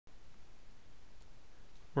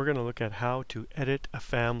We're going to look at how to edit a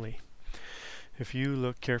family. If you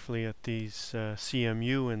look carefully at these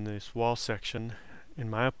CMU in this wall section, in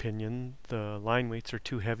my opinion, the line weights are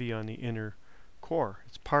too heavy on the inner core.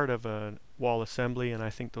 It's part of a wall assembly, and I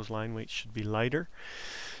think those line weights should be lighter.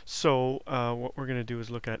 So what we're going to do is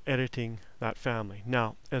look at editing that family.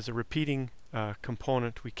 Now, as a repeating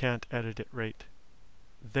component, we can't edit it right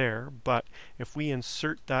there, but if we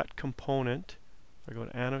insert that component, I go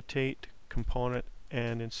to Annotate, Component,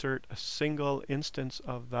 and insert a single instance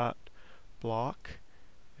of that block,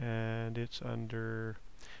 and it's under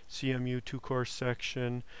CMU 2 core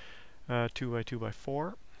section 2 by 2 by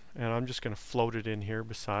 4, and I'm just going to float it in here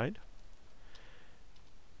beside.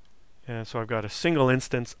 And so I've got a single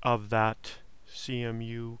instance of that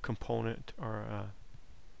CMU component or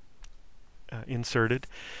inserted,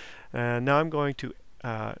 and now I'm going to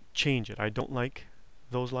change it. I don't like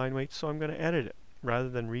those line weights, so I'm going to edit it. Rather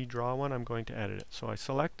than redraw one, I'm going to edit it. So I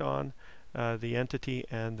select on the entity,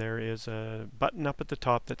 and there is a button up at the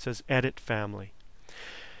top that says Edit Family.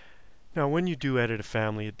 Now when you do edit a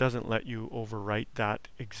family, it doesn't let you overwrite that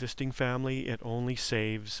existing family. It only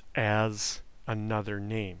saves as another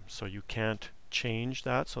name. So you can't change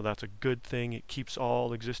that, so that's a good thing. It keeps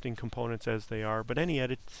all existing components as they are, but any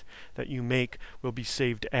edits that you make will be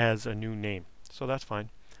saved as a new name. So that's fine.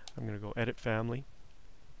 I'm going to go Edit Family.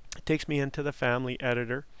 It takes me into the family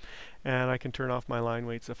editor, and I can turn off my line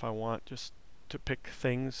weights if I want, just to pick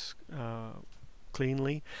things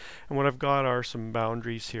cleanly. And what I've got are some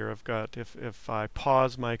boundaries here. I've got, if I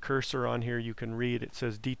pause my cursor on here, you can read, it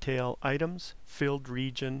says Detail Items, Filled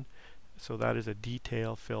Region, so that is a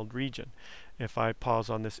detail filled region. If I pause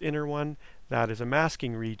on this inner one, that is a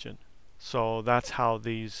masking region. So that's how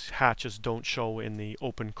these hatches don't show in the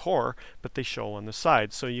open core, but they show on the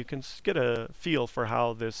side. So you can get a feel for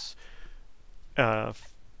how this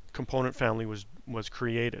component family was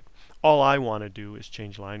created. All I want to do is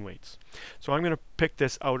change line weights. So I'm going to pick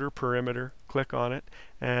this outer perimeter, click on it,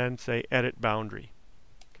 and say Edit Boundary.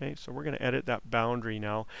 Okay, so we're going to edit that boundary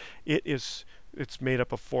now. It's made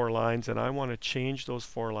up of 4 lines, and I want to change those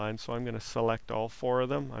 4 lines, so I'm going to select all 4 of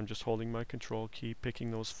them. I'm just holding my control key, picking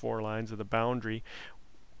those 4 lines of the boundary.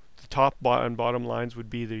 The top and bottom lines would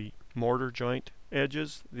be the mortar joint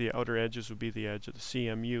edges. The outer edges would be the edge of the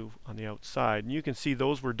CMU on the outside. And you can see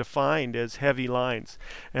those were defined as heavy lines,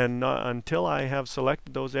 and until I have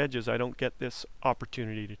selected those edges, I don't get this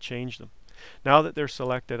opportunity to change them. Now that they're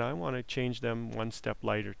selected, I want to change them one step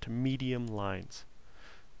lighter to medium lines.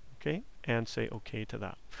 Okay, and say OK to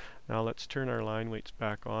that. Now let's turn our line weights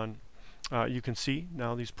back on. You can see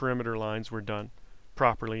now these perimeter lines were done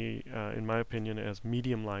properly, in my opinion, as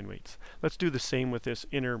medium line weights. Let's do the same with this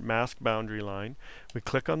inner mask boundary line. We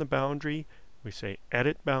click on the boundary, we say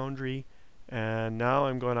Edit Boundary, and now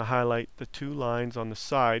I'm going to highlight the 2 lines on the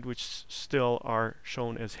side which still are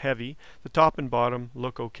shown as heavy. The top and bottom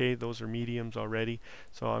look okay, those are mediums already,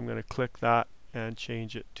 so I'm going to click that and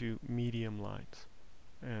change it to medium lines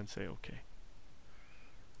and say OK.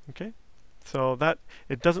 Okay, so that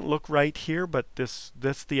it doesn't look right here, but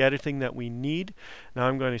that's the editing that we need. Now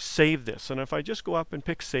I'm going to save this, and if I just go up and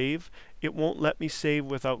pick Save, it won't let me save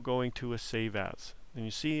without going to a Save As. And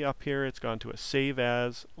you see up here it's gone to a Save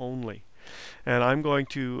As only. And I'm going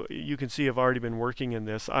to, you can see I've already been working in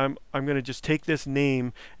this. I'm going to just take this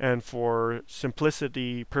name, and for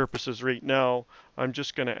simplicity purposes right now, I'm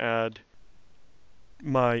just going to add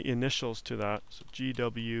my initials to that, so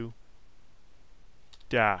GW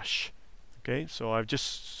dash. Okay, so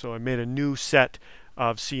I made a new set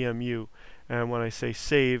of CMU, and when I say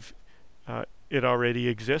save, it already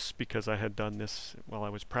exists because I had done this while I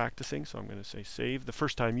was practicing. So I'm going to say save. The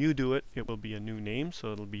first time you do it, it will be a new name,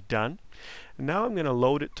 so it'll be done. And now I'm going to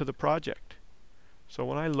load it to the project. So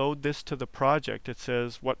when I load this to the project, it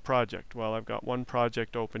says what project? Well, I've got one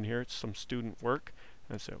project open here. It's some student work.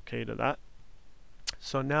 And say OK to that.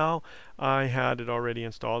 So now I had it already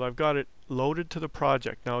installed. I've got it loaded to the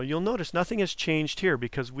project. Now you'll notice nothing has changed here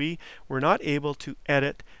because we were not able to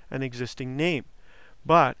edit an existing name.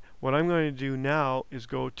 But what I'm going to do now is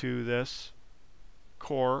go to this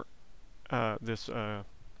core,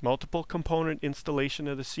 multiple component installation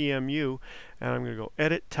of the CMU, and I'm going to go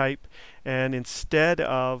Edit Type, and instead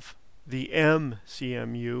of the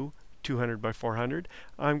MCMU 200 by 400,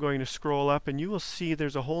 I'm going to scroll up, and you will see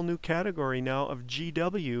there's a whole new category now of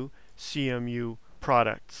GW CMU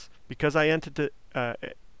products. Because I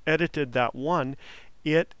edited that one,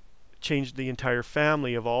 it changed the entire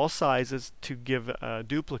family of all sizes to give a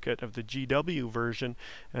duplicate of the GW version.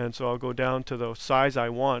 And so I'll go down to the size I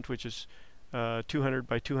want, which is 200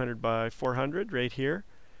 by 200 by 400 right here,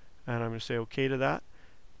 and I'm going to say OK to that,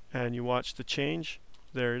 and you watch the change.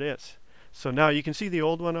 there it is. So now you can see the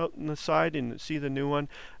old one out on the side and see the new one.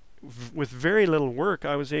 With very little work,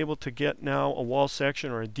 I was able to get now a wall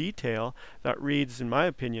section or a detail that reads, in my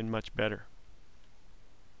opinion, much better.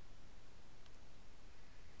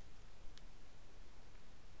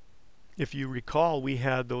 If you recall, we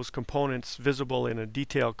had those components visible in a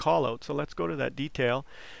detail callout. So let's go to that detail,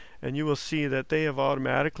 and you will see that they have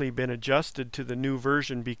automatically been adjusted to the new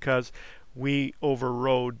version because we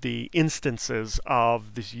overrode the instances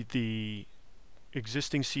of the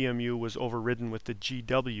existing CMU was overridden with the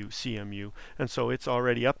GW CMU, and so it's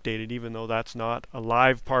already updated. Even though that's not a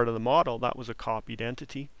live part of the model, that was a copied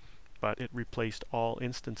entity, but it replaced all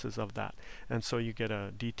instances of that, and so you get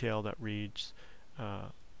a detail that reads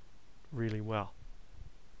really well.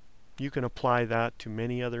 You can apply that to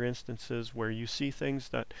many other instances where you see things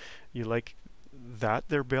that you like that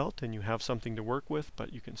they're built and you have something to work with,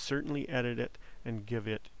 but you can certainly edit it and give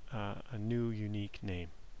it a new unique name.